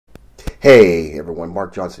Hey everyone,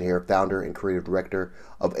 Mark Johnson here, founder and creative director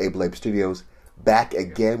of Able Ape Studios, back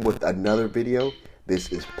again with another video.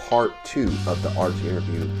 This is part 2 of the artist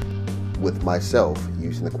interview with myself,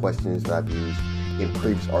 using the questions that I've used in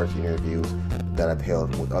previous artist interviews that I've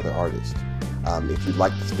held with other artists. If you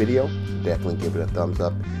like this video, definitely give it a thumbs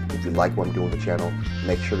up. If you like what I'm doing with the channel,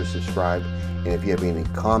 make sure to subscribe. And if you have any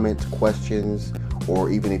comments, questions,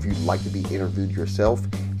 or even if you'd like to be interviewed yourself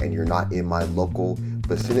and you're not in my local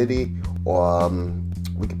vicinity,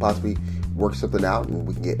 we could possibly work something out and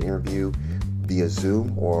we can get an interview via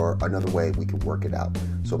Zoom or another way we can work it out.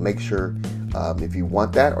 So make sure, if you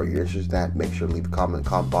want that or you're interested in that, make sure to leave a comment in the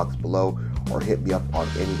comment box below or hit me up on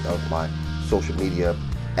any of my social media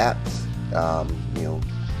apps.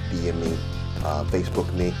 DM me,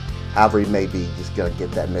 Facebook me, however it may be. Just gotta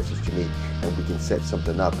get that message to me and we can set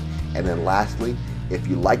something up. And then lastly, if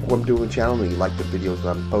you like what I'm doing on the channel and you like the videos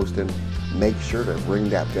that I'm posting, make sure to ring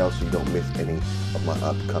that bell so you don't miss any of my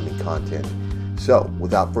upcoming content. So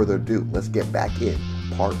without further ado, let's get back in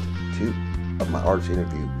part 2 of my artist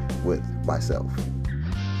interview with myself.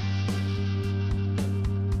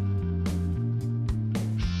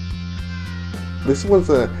 This was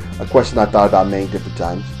a question I thought about many different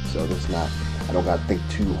times, so this is not, I don't gotta think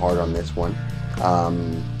too hard on this one.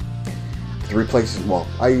 3 places, well,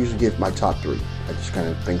 I usually give my top 3. I just kind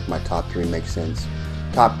of think my top 3 makes sense.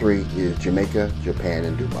 Top 3 is Jamaica, Japan,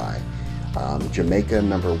 and Dubai. Jamaica,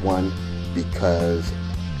 number 1, because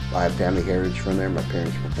I have family heritage from there. My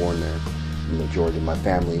parents were born there. The majority of my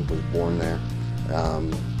family was born there,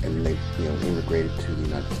 and they, immigrated to the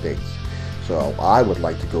United States. So I would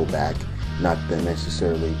like to go back, not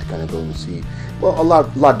necessarily to kind of go and see, well, a lot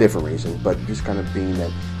of different reasons, but just kind of being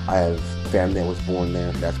that I have family that was born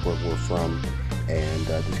there. That's where we're from, and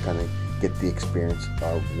just kind of get the experience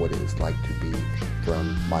of what it is like to be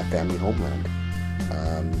from my family homeland.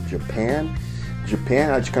 Japan,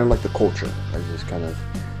 I just kind of like the culture.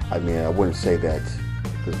 I wouldn't say that,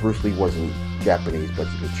 because Bruce Lee wasn't Japanese, but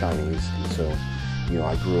he was Chinese, and so,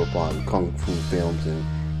 I grew up on kung fu films and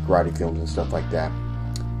karate films and stuff like that.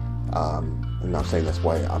 I'm not saying that's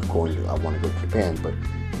why I want to go to Japan, but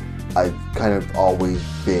I've kind of always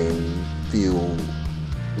feel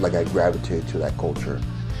like I gravitated to that culture.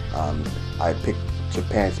 I picked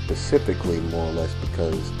Japan specifically more or less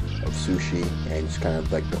because of sushi and just kind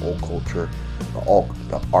of like the old culture,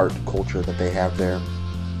 the art culture that they have there,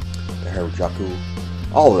 the Harajuku,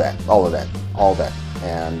 all of that,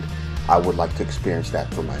 and I would like to experience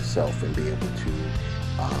that for myself and be able to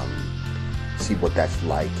see what that's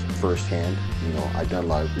like firsthand. I've done a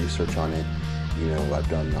lot of research on it. I've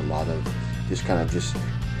done a lot of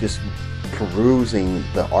just perusing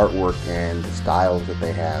the artwork and the styles that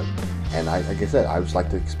they have, and like I said, I would like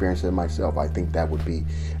to experience it myself. I think that would be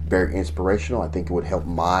very inspirational. I think it would help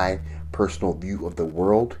my personal view of the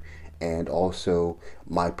world and also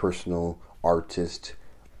my personal artist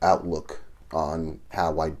outlook on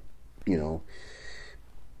how I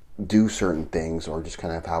do certain things, or just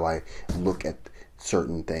kind of how I look at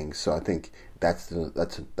certain things. So I think that's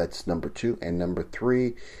number 2, and number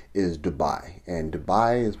 3 is Dubai. And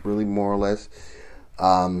Dubai is really more or less,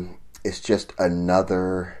 it's just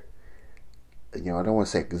another, I don't want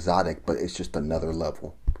to say exotic, but it's just another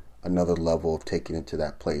level of taking it to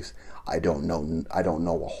that place. I don't know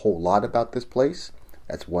a whole lot about this place.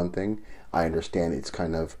 That's one thing. I understand it's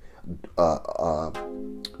kind of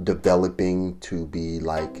developing to be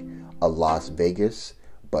like a Las Vegas,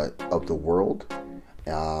 but of the world.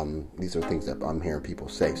 These are things that I'm hearing people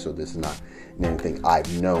say, so this is not anything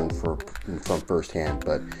I've known from firsthand,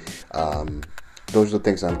 but those are the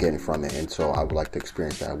things I'm getting from it, and so I would like to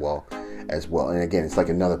experience that as well. And again, it's like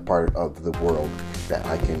another part of the world that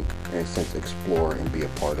I can, in a sense, explore and be a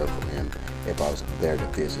part of him if I was there to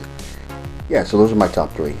visit. Yeah, so those are my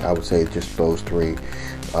top 3. I would say just those 3.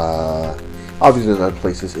 Obviously, there's other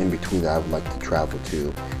places in between that I would like to travel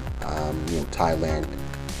to, Thailand.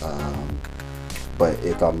 But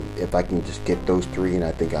if I can just get those 3, and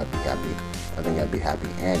I think I'd be happy. I think I'd be happy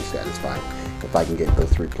and satisfied if I can get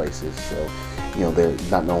those 3 places. So, they're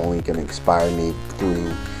not only going to inspire me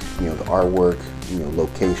through, the artwork,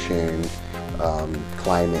 location,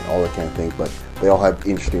 climate, all that kind of thing, but they all have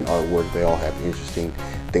interesting artwork. They all have interesting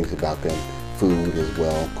things about them, food as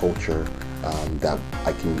well, culture, that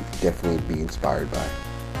I can definitely be inspired by.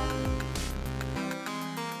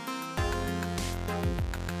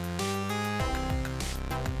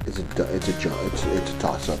 It's a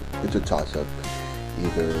toss up. It's a toss up.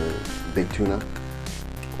 Either Big Tuna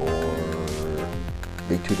or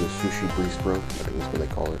Big Tuna Sushi Bistro, I think that's what they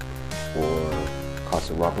call it, or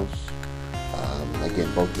Casa Ramos.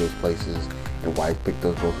 Again, both of those places And why I picked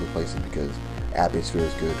those both places, because atmosphere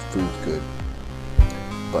is good, food's good,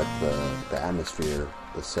 but the atmosphere,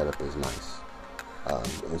 the setup is nice,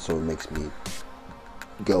 and so it makes me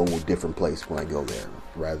go to a different place when I go there,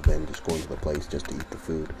 rather than just going to the place just to eat the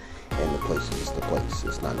food. And the place is just the place.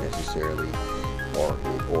 It's not necessarily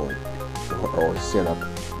or set up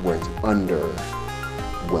where it's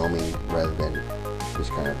underwhelming, rather than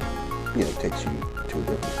just kind of takes you to a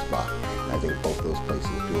different spot. And I think both of those places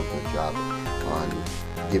do a good job on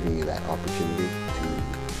giving you that opportunity to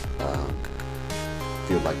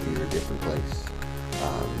feel like you're in a different place.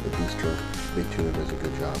 The bistro, Big Tuna, does a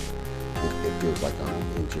good job. It feels like I'm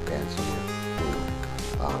in Japan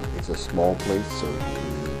somewhere. It's a small place, so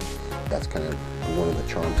that's kind of one of the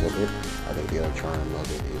charms of it. I think the other charm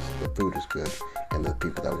of it is the food is good, and the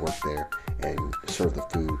people that work there and serve the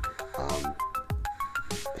food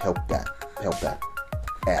help that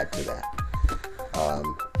add to that.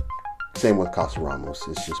 Same with Casa Ramos.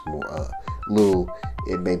 It's just more little.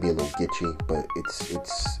 It may be a little gitchy, but it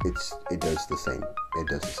does the same. It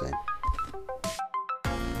does the same.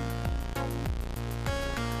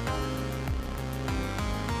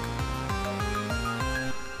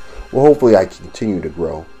 Well, hopefully I can continue to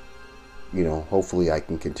grow. Hopefully I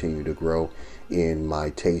can continue to grow in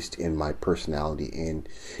my taste, in my personality, and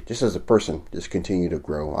just as a person, just continue to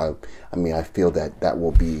grow. I mean, I feel that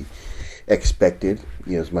will be expected.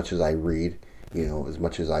 As much as I read, as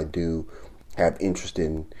much as I do have interest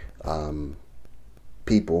in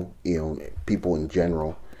people, people in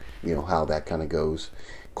general, how that kind of goes,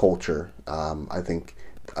 culture. I think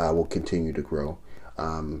I will continue to grow.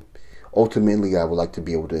 Ultimately, I would like to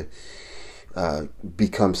be able to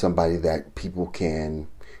become somebody that people can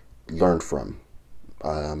learn from.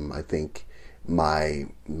 I think my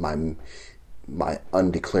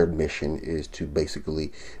undeclared mission is to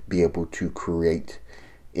basically be able to create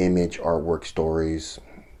image, artwork, stories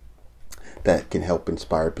that can help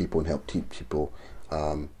inspire people and help teach people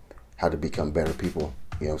how to become better people.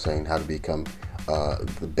 How to become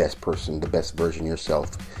the best person, the best version of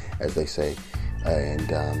yourself, as they say, and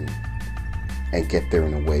get there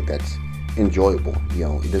in a way that's enjoyable.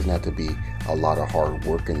 It doesn't have to be a lot of hard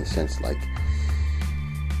work in the sense like,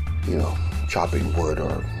 chopping wood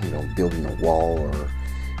or, building a wall or,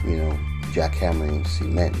 jackhammering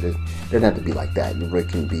cement. It doesn't have to be like that. It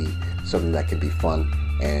can be something that can be fun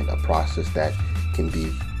and a process that can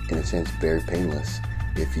be, in a sense, very painless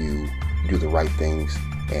if you do the right things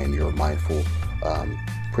and you're mindful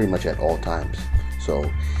pretty much at all times. So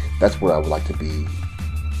that's what I would like to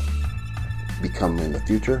become in the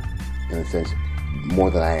future, in a sense,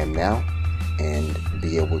 more than I am now, and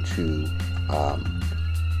be able to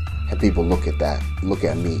have people look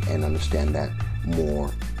at me and understand that more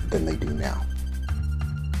than they do now.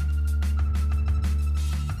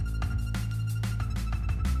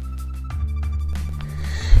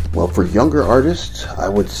 Well, for younger artists, I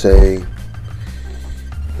would say,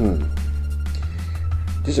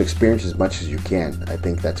 just experience as much as you can. I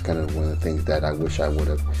think that's kind of one of the things that I wish I would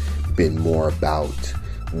have been more about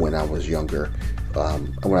when I was younger.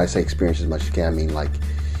 When I say experience as much as you can, I mean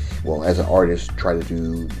as an artist, try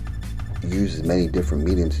to use as many different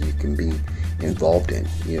mediums as you can be involved in.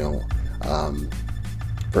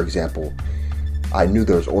 For example, I knew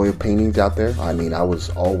there was oil paintings out there. I mean, I was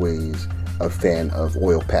always a fan of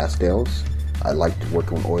oil pastels. I liked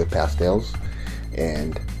working with oil pastels,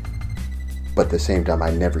 but at the same time,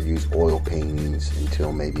 I never used oil paintings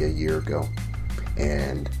until maybe a year ago.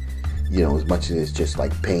 And as much as it's just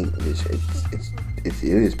like paint, it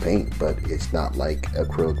is paint, but it's not like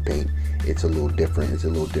acrylic paint. It's a little different. It's a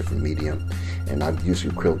little different medium, and I've used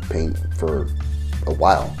acrylic paint for a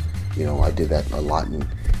while. I did that a lot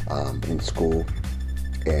in school,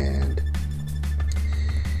 and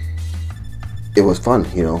it was fun.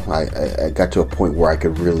 I got to a point where I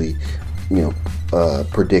could really,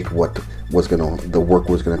 predict what the work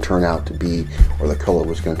was gonna turn out to be, or the color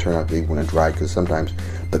was gonna turn out to be when it dried. Because sometimes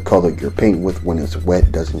the color you're painting with when it's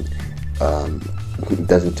wet doesn't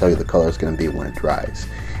tell you the color it's gonna be when it dries.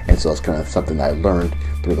 And so it's kind of something that I learned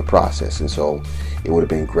through the process. And so it would have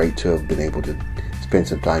been great to have been able to spend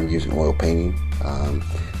some time using oil painting.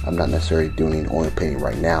 I'm not necessarily doing any oil painting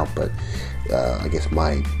right now, but I guess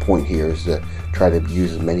my point here is to try to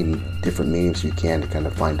use as many different mediums as you can to kind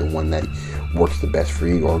of find the one that works the best for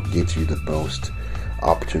you or gives you the most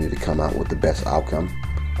opportunity to come out with the best outcome.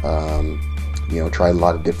 Try a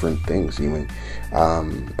lot of different things. Even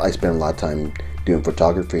I spent a lot of time doing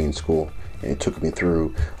photography in school, and it took me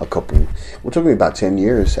through it took me about 10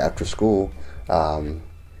 years after school,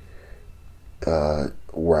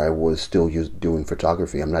 where I was still doing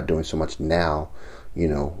photography. I'm not doing so much now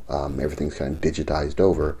everything's kind of digitized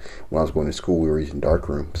over. When I was going to school, we were using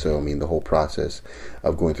darkroom. So, I mean, the whole process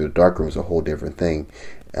of going through the darkroom is a whole different thing.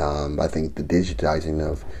 I think the digitizing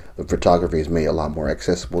of photography has made it a lot more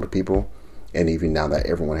accessible to people. And even now that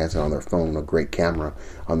everyone has it on their phone, a great camera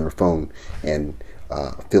on their phone, and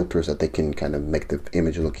filters that they can kind of make the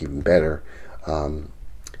image look even better,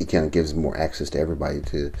 it kind of gives more access to everybody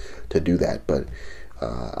to do that. But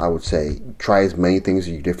I would say try as many things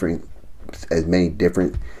as many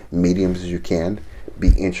different mediums as you can.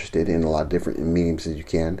 Be interested in a lot of different mediums as you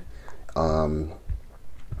can.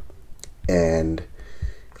 And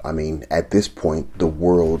I mean, at this point, the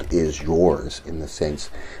world is yours in the sense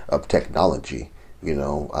of technology.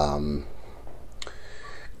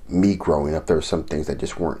 Me growing up, there were some things that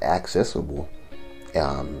just weren't accessible.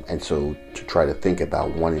 And so to try to think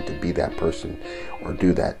about wanting to be that person or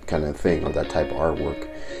do that kind of thing or that type of artwork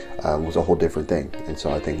was a whole different thing. And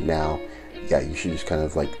so I think now, you should just kind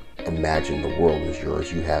of like imagine the world is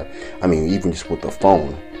yours. Even just with the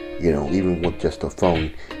phone, even with just the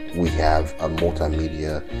phone, we have a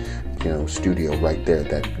multimedia, studio right there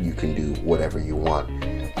that you can do whatever you want.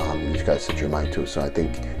 You just got to set your mind to it. So I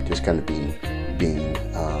think just kind of being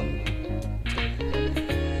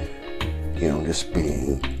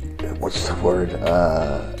what's the word?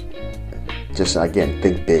 Just again,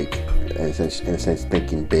 think big. In a sense,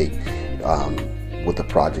 thinking big with the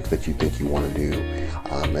projects that you think you want to do.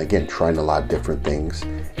 Again, trying a lot of different things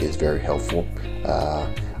is very helpful.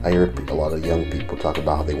 I hear a lot of young people talk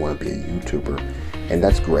about how they want to be a YouTuber, and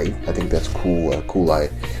that's great. I think that's cool. Cool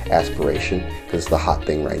aspiration because it's the hot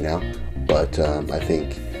thing right now. But I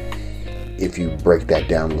think if you break that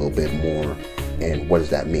down a little bit more, and what does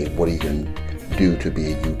that mean? What are you going to do to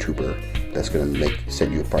be a YouTuber that's going to set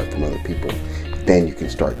you apart from other people? Then you can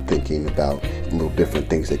start thinking about little different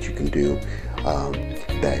things that you can do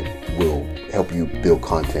that will help you build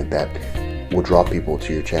content that will draw people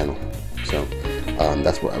to your channel. So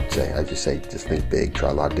that's what I would say. I just say just think big, try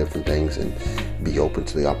a lot of different things, and be open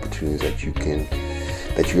to the opportunities that you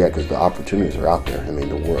have, because the opportunities are out there. I mean,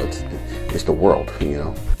 the world, it's the world,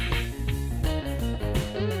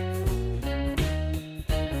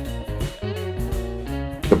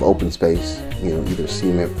 Of open space, either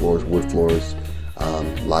cement floors, wood floors, a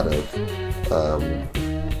lot of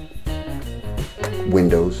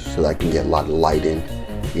windows so that I can get a lot of light in,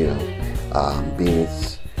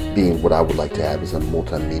 being what I would like to have is a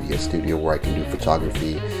multimedia studio where I can do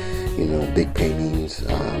photography, big paintings,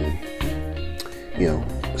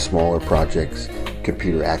 smaller projects,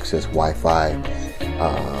 computer access, Wi-Fi,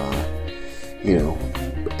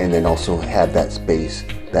 and then also have that space,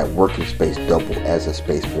 that working space, double as a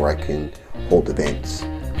space where I can hold events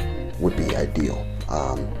would be ideal.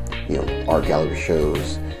 Art gallery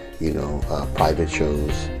shows, private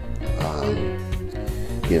shows,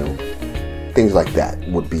 things like that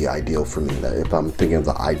would be ideal for me. If I'm thinking of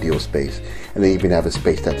the ideal space, and then even have a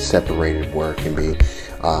space that's separated where it can be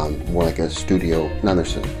more like a studio, not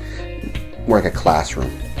necessarily, more like a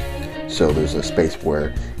classroom. So there's a space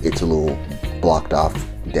where it's a little blocked off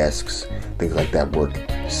desks, things like that, work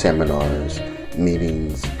seminars,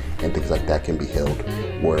 meetings, and things like that can be held,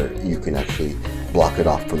 where you can actually block it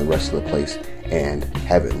off from the rest of the place and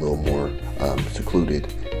have it a little more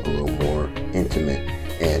secluded, a little more intimate,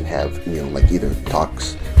 and have like either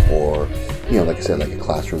talks or like I said, like a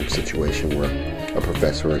classroom situation where a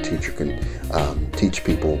professor or a teacher can teach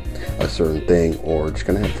people a certain thing, or just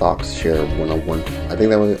gonna have talks, share one-on-one. I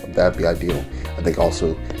think that'd be ideal. I think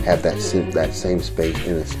also have that same space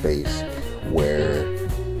in a space where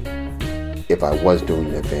if I was doing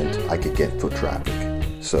an event, I could get foot traffic.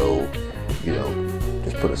 So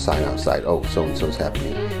just put a sign outside, oh, so and so's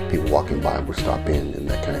happening, people walking by will stop in and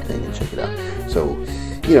that kind of thing and check it out. So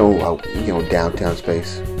downtown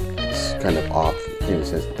space, it's kind of off in a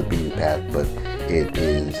sense the beaten path, but it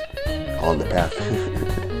is on the path.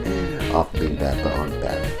 Off the beaten path, but on the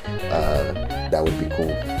path. That would be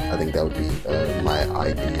cool. I think that would be my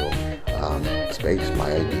ideal space,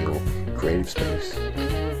 my ideal creative space.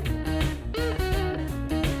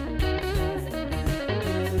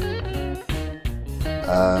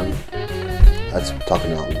 That's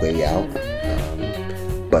talking about way out,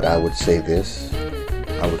 but I would say this.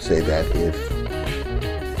 I would say that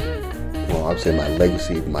I would say my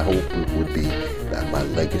legacy, my hope would be that my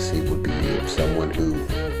legacy would be of someone who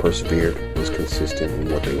persevered, was consistent in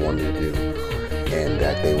what they wanted to do, and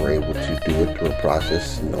that they were able to do it through a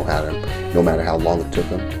process, no matter how long it took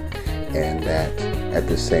them, and that at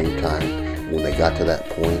the same time, when they got to that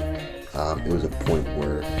point, it was a point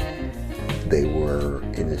where they were,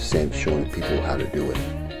 in a sense, showing people how to do it.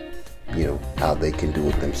 how they can do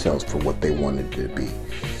it themselves for what they wanted it to be.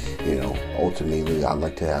 Ultimately, I'd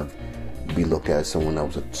like to be looked at as someone that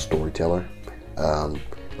was a storyteller.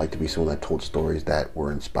 Like to be someone that told stories that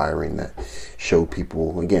were inspiring, that showed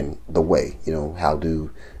people, again, the way, how to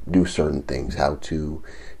do certain things, how to,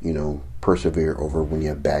 persevere over when you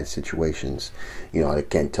have bad situations. I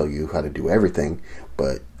can't tell you how to do everything,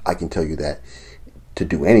 but I can tell you that to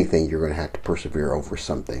do anything, you're going to have to persevere over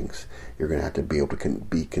some things. You're going to have to be able to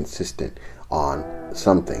be consistent on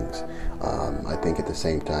some things. I think at the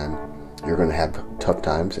same time, you're going to have tough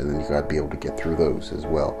times, and then you got to be able to get through those as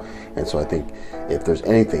well. And so I think if there's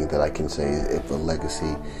anything that I can say, if a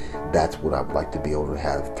legacy, that's what I'd like to be able to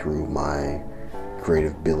have through my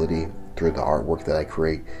creative ability, through the artwork that I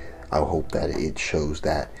create. I hope that it shows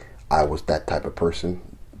that I was that type of person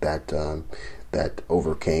that that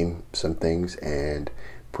overcame some things and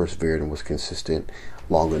persevered and was consistent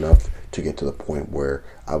long enough to get to the point where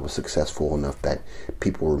I was successful enough that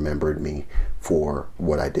people remembered me for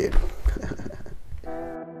what I did.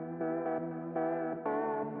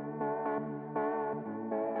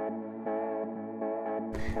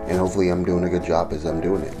 And hopefully I'm doing a good job as I'm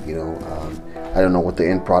doing it. I don't know what the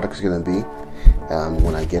end product is going to be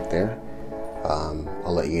when I get there.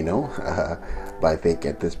 I'll let you know. But I think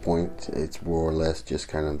at this point, it's more or less just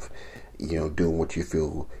kind of, doing what you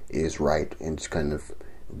feel is right and just kind of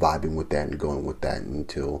vibing with that and going with that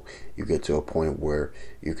until you get to a point where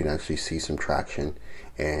you can actually see some traction,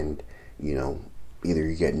 and either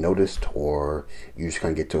you get noticed or you just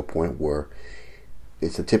kind of get to a point where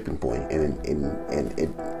it's a tipping point, and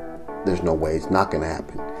there's no way it's not going to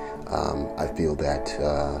happen. I feel that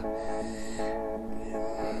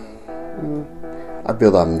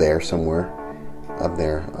I'm there somewhere. I'm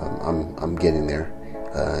there. I'm getting there,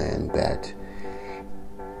 and that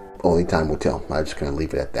only time will tell. I'm just gonna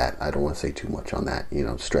leave it at that. I don't want to say too much on that.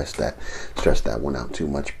 Stress that one out too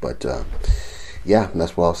much. But yeah,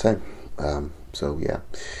 that's what I'll say. So yeah,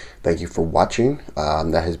 thank you for watching.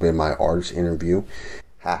 That has been my artist interview.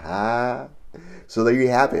 Haha. So there you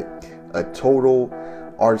have it. A total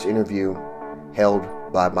artist interview held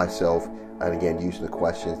by myself, and again, using the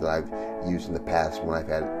questions that I've used in the past when I've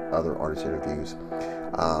had other artist interviews.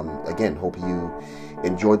 Again, hope you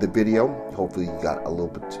enjoyed the video. Hopefully you got a little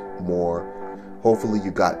bit more. Hopefully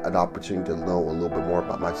you got an opportunity to know a little bit more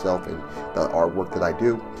about myself and the artwork that I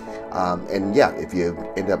do. And yeah, if you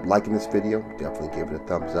end up liking this video, definitely give it a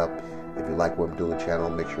thumbs up. If you like what I'm doing on the channel,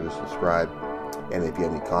 make sure to subscribe. And if you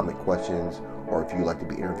have any comment questions, or if you'd like to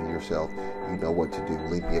be interviewed yourself, you know what to do.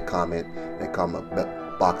 Leave me a comment in the comment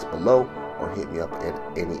box below, or hit me up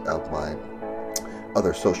at any of my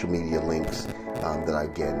other social media links that I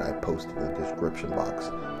post in the description box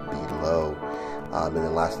below. And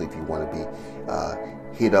then lastly, if you want to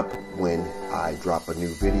be hit up when I drop a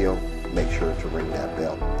new video, make sure to ring that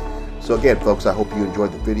bell. So again, folks, I hope you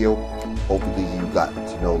enjoyed the video. Hopefully you got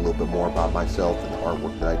to know a little bit more about myself and the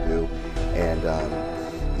artwork that I do. And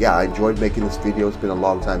yeah, I enjoyed making this video. It's been a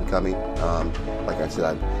long time coming. Like I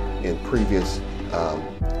said, in previous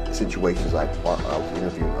situations, I was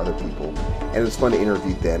interviewing other people, and it was fun to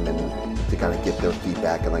interview them and to kind of get their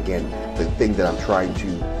feedback. And again, the thing that I'm trying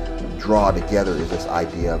to draw together is this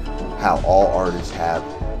idea of how all artists have,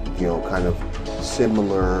 kind of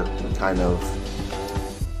similar kind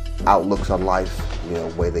of outlooks on life,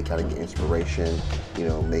 way they kind of get inspiration,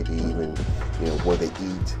 maybe even, where they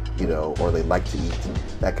eat, or they like to eat,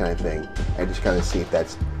 that kind of thing, and just kind of see if that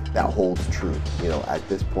holds true. At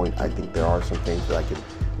this point, I think there are some things that I could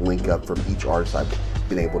link up from each artist I've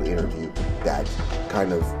been able to interview that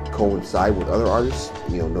kind of coincide with other artists,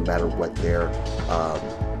 no matter what their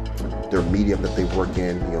medium that they work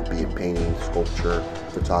in, be it painting, sculpture,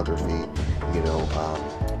 photography,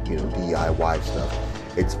 DIY stuff.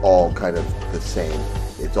 It's all kind of the same.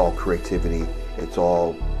 It's all creativity. It's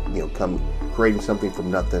all, creating something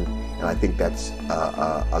from nothing. And I think that's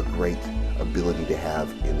a great ability to have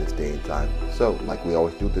in this day and time. So, like we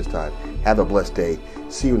always do at this time, have a blessed day.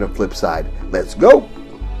 See you on the flip side. Let's go.